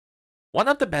One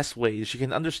of the best ways you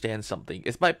can understand something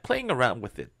is by playing around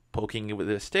with it, poking it with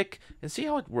a stick, and see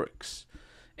how it works.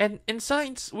 And in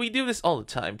science, we do this all the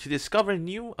time to discover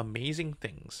new, amazing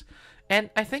things. And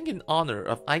I think in honor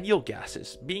of ideal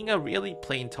gases being a really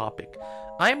plain topic,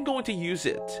 I am going to use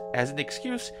it as an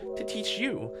excuse to teach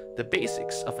you the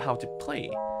basics of how to play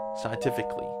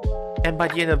scientifically. And by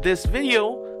the end of this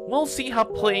video, we'll see how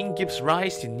playing gives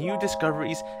rise to new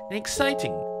discoveries and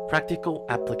exciting practical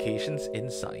applications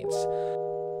in science.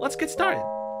 Let's get started.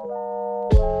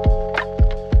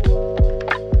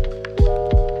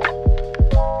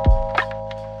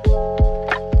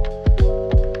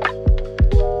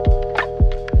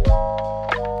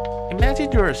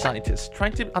 Imagine you're a scientist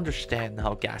trying to understand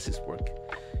how gases work.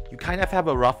 You kind of have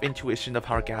a rough intuition of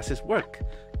how gases work.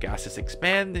 Gases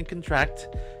expand and contract.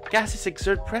 Gases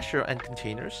exert pressure on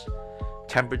containers.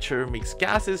 Temperature makes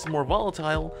gases more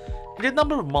volatile, and the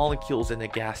number of molecules in a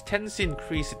gas tends to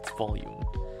increase its volume.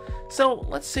 So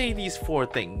let's say these four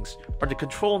things are the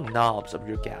control knobs of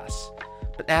your gas.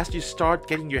 But as you start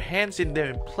getting your hands in there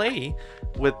and play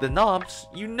with the knobs,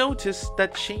 you notice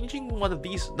that changing one of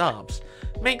these knobs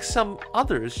makes some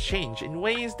others change in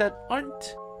ways that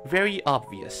aren't very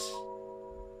obvious.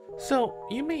 So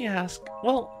you may ask,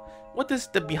 well, what does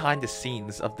the behind the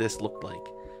scenes of this look like?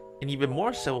 And even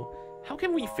more so, how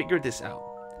can we figure this out?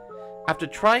 After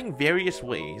trying various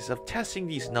ways of testing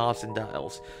these knobs and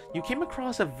dials, you came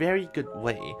across a very good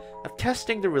way of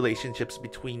testing the relationships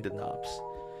between the knobs.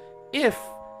 If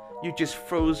you just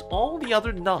froze all the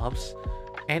other knobs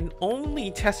and only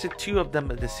tested two of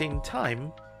them at the same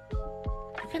time,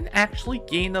 you can actually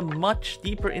gain a much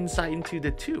deeper insight into the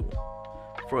two.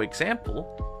 For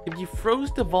example, if you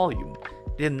froze the volume,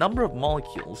 the number of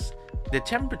molecules, the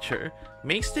temperature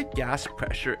makes the gas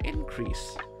pressure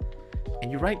increase.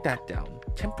 And you write that down.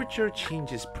 Temperature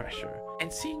changes pressure.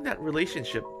 And seeing that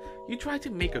relationship, you try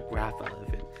to make a graph out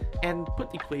of it and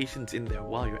put equations in there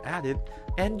while you're at it,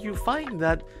 and you find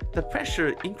that the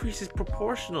pressure increases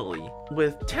proportionally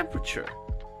with temperature.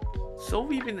 So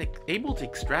we've been able to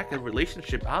extract a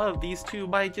relationship out of these two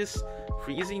by just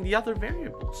freezing the other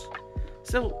variables.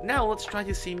 So now let's try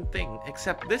the same thing,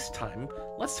 except this time,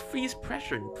 let's freeze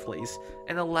pressure in place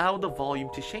and allow the volume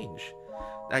to change.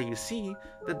 Now you see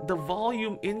that the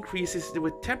volume increases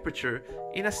with temperature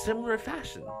in a similar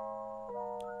fashion.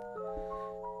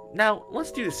 Now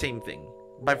let's do the same thing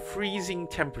by freezing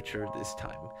temperature this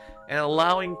time and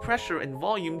allowing pressure and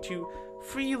volume to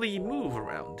freely move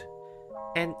around.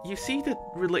 And you see the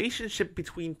relationship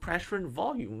between pressure and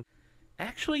volume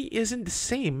actually isn't the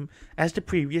same as the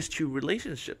previous two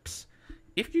relationships.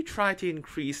 If you try to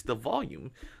increase the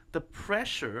volume, the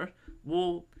pressure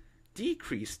will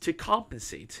decrease to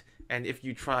compensate, and if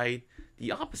you try the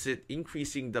opposite,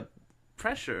 increasing the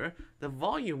pressure, the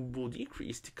volume will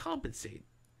decrease to compensate.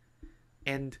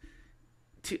 And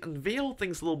to unveil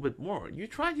things a little bit more, you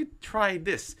try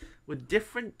this with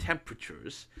different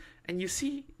temperatures, and you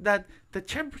see that the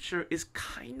temperature is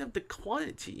kind of the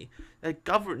quantity that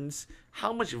governs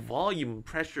how much volume and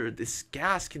pressure this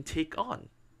gas can take on.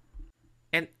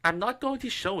 And I'm not going to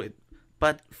show it,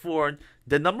 but for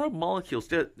the number of molecules,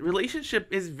 the relationship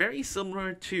is very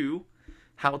similar to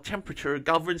how temperature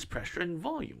governs pressure and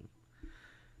volume.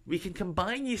 We can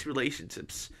combine these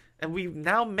relationships, and we've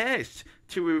now managed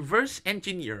to reverse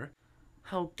engineer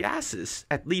how gases,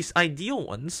 at least ideal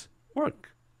ones,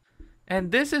 work.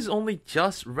 And this is only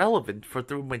just relevant for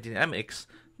thermodynamics.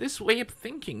 This way of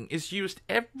thinking is used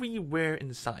everywhere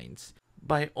in science.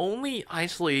 By only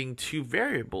isolating two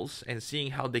variables and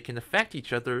seeing how they can affect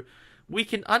each other, we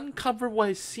can uncover what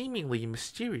is seemingly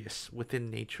mysterious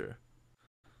within nature.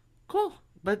 Cool,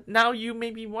 but now you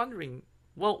may be wondering,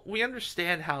 well, we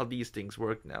understand how these things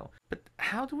work now, but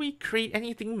how do we create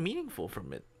anything meaningful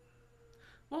from it?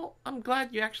 Well, I'm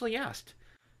glad you actually asked,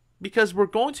 because we're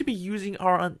going to be using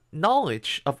our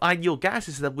knowledge of ideal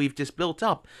gases that we've just built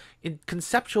up in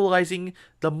conceptualizing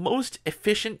the most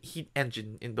efficient heat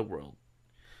engine in the world.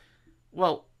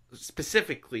 Well,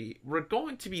 specifically, we're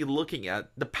going to be looking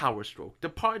at the power stroke, the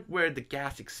part where the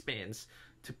gas expands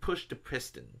to push the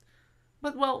piston.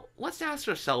 But well, let's ask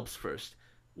ourselves first,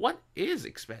 what is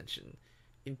expansion?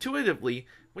 Intuitively,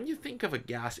 when you think of a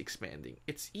gas expanding,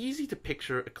 it's easy to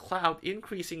picture a cloud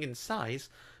increasing in size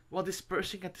while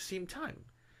dispersing at the same time.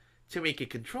 To make it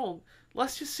controlled,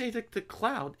 let's just say that the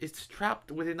cloud is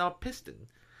trapped within our piston,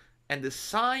 and the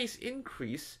size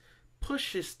increase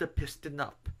pushes the piston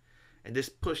up. And this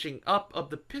pushing up of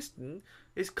the piston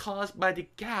is caused by the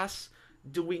gas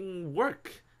doing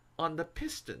work on the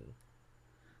piston.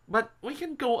 But we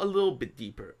can go a little bit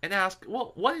deeper and ask,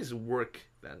 well, what is work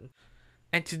then?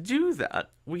 And to do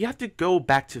that, we have to go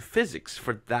back to physics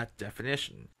for that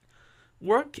definition.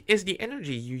 Work is the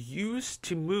energy you use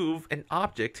to move an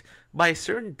object by a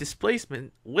certain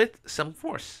displacement with some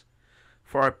force.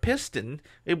 For our piston,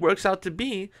 it works out to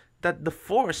be that the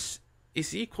force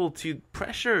is equal to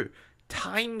pressure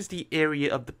times the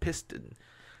area of the piston,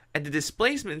 and the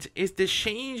displacement is the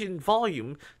change in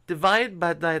volume divided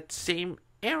by that same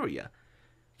area.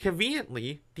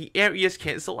 Conveniently, the areas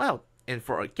cancel out, and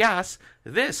for a gas,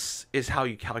 this is how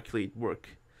you calculate work.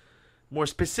 More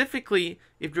specifically,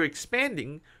 if you're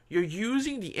expanding, you're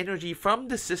using the energy from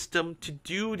the system to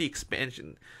do the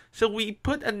expansion. So we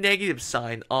put a negative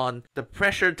sign on the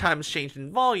pressure times change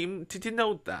in volume to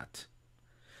denote that.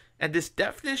 And this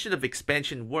definition of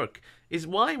expansion work is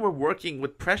why we're working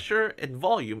with pressure and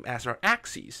volume as our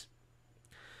axes.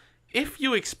 If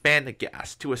you expand a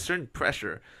gas to a certain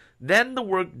pressure, then the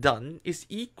work done is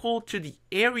equal to the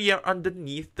area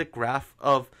underneath the graph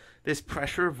of this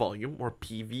pressure volume or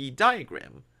PV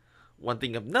diagram. One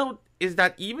thing of note is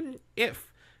that even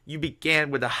if you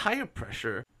began with a higher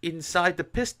pressure inside the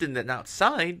piston than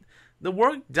outside, the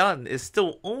work done is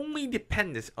still only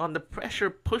dependent on the pressure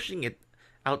pushing it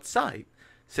outside,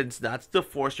 since that's the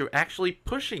force you're actually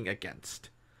pushing against.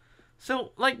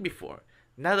 So, like before,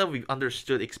 now that we've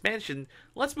understood expansion,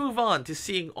 let's move on to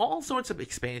seeing all sorts of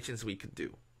expansions we could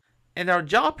do. And our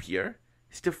job here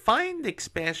is to find the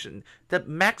expansion that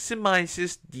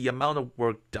maximizes the amount of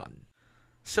work done,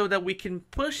 so that we can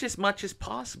push as much as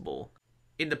possible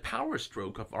in the power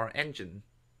stroke of our engine.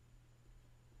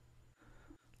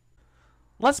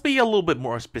 Let's be a little bit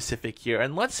more specific here,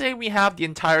 and let's say we have the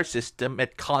entire system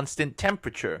at constant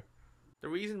temperature. The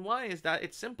reason why is that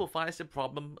it simplifies the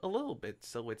problem a little bit,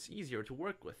 so it's easier to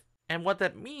work with. And what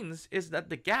that means is that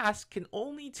the gas can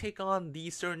only take on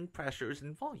these certain pressures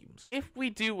and volumes. If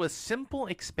we do a simple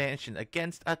expansion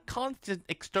against a constant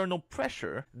external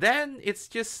pressure, then it's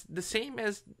just the same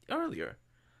as earlier,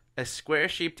 a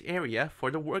square-shaped area for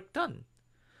the work done.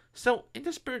 So, in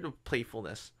the spirit of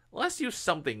playfulness, let's use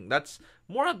something that's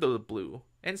more out of the blue,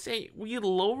 and say we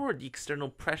lower the external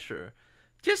pressure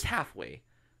just halfway,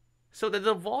 so that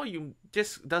the volume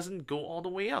just doesn't go all the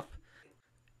way up,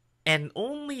 and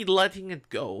only letting it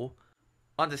go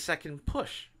on the second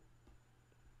push.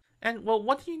 And well,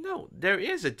 what do you know? There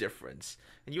is a difference,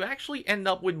 and you actually end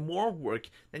up with more work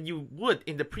than you would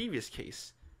in the previous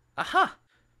case. Aha!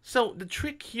 So the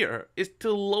trick here is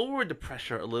to lower the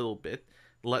pressure a little bit,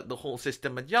 let the whole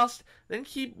system adjust, then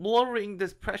keep lowering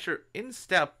this pressure in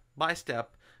step by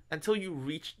step until you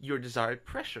reach your desired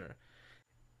pressure.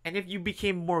 And if you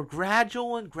became more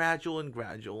gradual and gradual and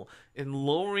gradual in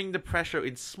lowering the pressure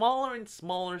in smaller and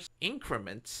smaller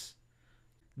increments,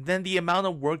 then the amount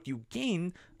of work you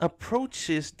gain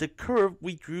approaches the curve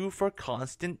we drew for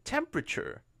constant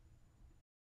temperature.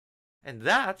 And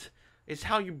that is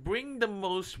how you bring the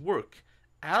most work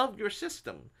out of your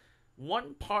system,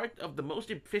 one part of the most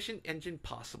efficient engine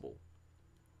possible.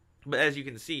 But as you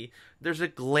can see, there's a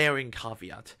glaring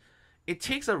caveat. It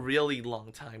takes a really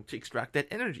long time to extract that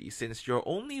energy since you're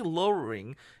only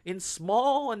lowering in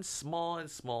small and small and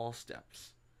small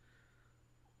steps.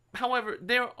 However,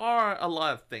 there are a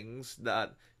lot of things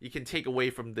that you can take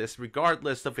away from this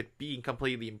regardless of it being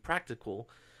completely impractical,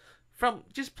 from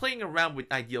just playing around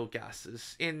with ideal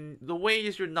gases in the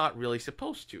ways you're not really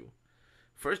supposed to.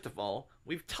 First of all,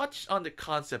 we've touched on the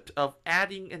concept of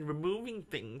adding and removing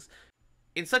things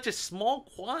in such a small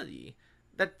quantity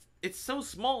that it's so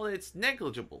small that it's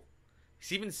negligible.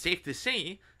 It's even safe to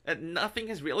say that nothing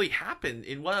has really happened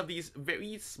in one of these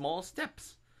very small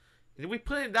steps. And if we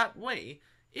put it that way,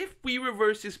 if we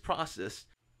reverse this process,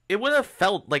 it would have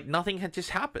felt like nothing had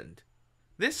just happened.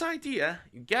 This idea,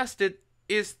 you guessed it,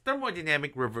 is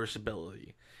thermodynamic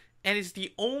reversibility, and it's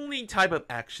the only type of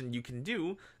action you can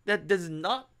do that does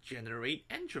not generate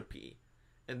entropy.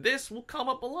 And this will come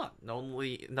up a lot, not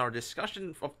only in our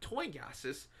discussion of toy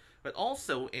gases, but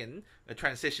also in a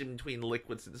transition between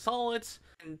liquids and solids,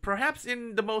 and perhaps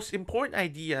in the most important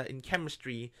idea in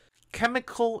chemistry,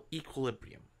 chemical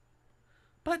equilibrium.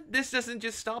 But this doesn't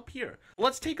just stop here.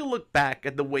 Let's take a look back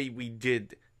at the way we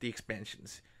did the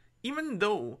expansions. Even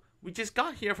though we just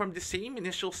got here from the same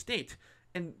initial state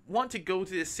and want to go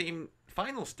to the same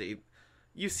final state,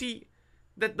 you see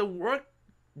that the work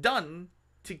done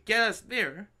to get us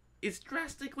there is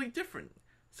drastically different.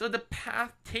 So the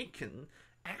path taken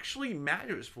actually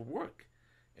matters for work.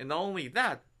 And not only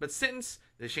that, but since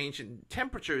the change in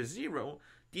temperature is zero,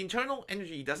 the internal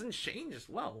energy doesn't change as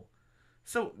well.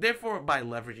 So therefore, by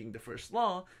leveraging the first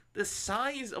law, the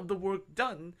size of the work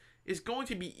done is going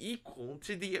to be equal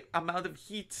to the amount of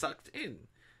heat sucked in.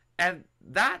 And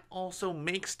that also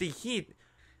makes the heat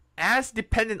as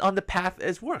dependent on the path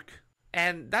as work.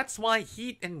 And that's why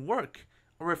heat and work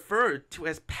are referred to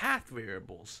as path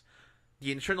variables.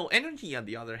 The internal energy, on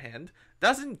the other hand,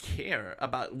 doesn't care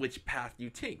about which path you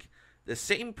take. The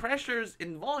same pressures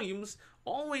and volumes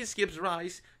always gives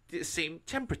rise to the same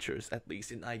temperatures, at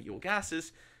least in ideal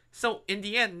gases. So in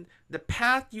the end, the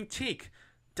path you take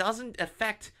doesn't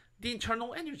affect the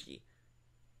internal energy.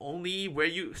 Only where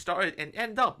you start and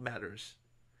end up matters.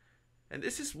 And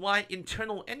this is why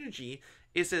internal energy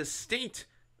is a state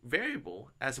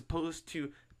variable as opposed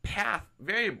to path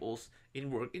variables in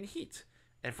work and heat.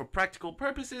 And for practical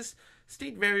purposes,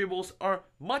 state variables are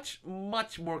much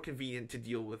more convenient to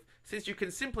deal with, since you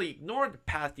can simply ignore the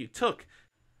path you took,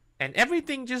 and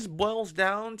everything just boils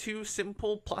down to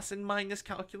simple plus and minus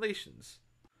calculations.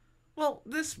 Well,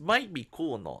 this might be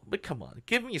cool and all, but come on,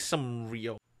 give me some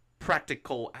real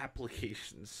practical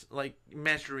applications, like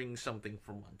measuring something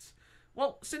for months.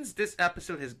 Well, since this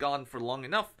episode has gone for long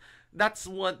enough, that's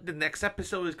what the next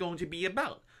episode is going to be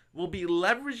about. We'll be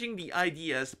leveraging the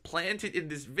ideas planted in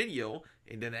this video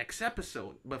in the next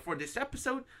episode. But for this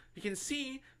episode, you can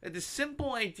see that the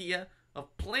simple idea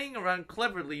of playing around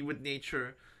cleverly with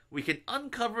nature, we can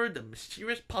uncover the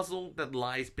mysterious puzzle that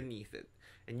lies beneath it,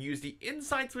 and use the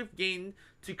insights we've gained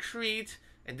to create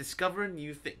and discover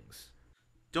new things.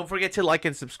 Don't forget to like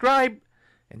and subscribe,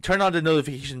 and turn on the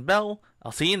notification bell.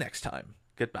 I'll see you next time.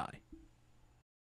 Goodbye.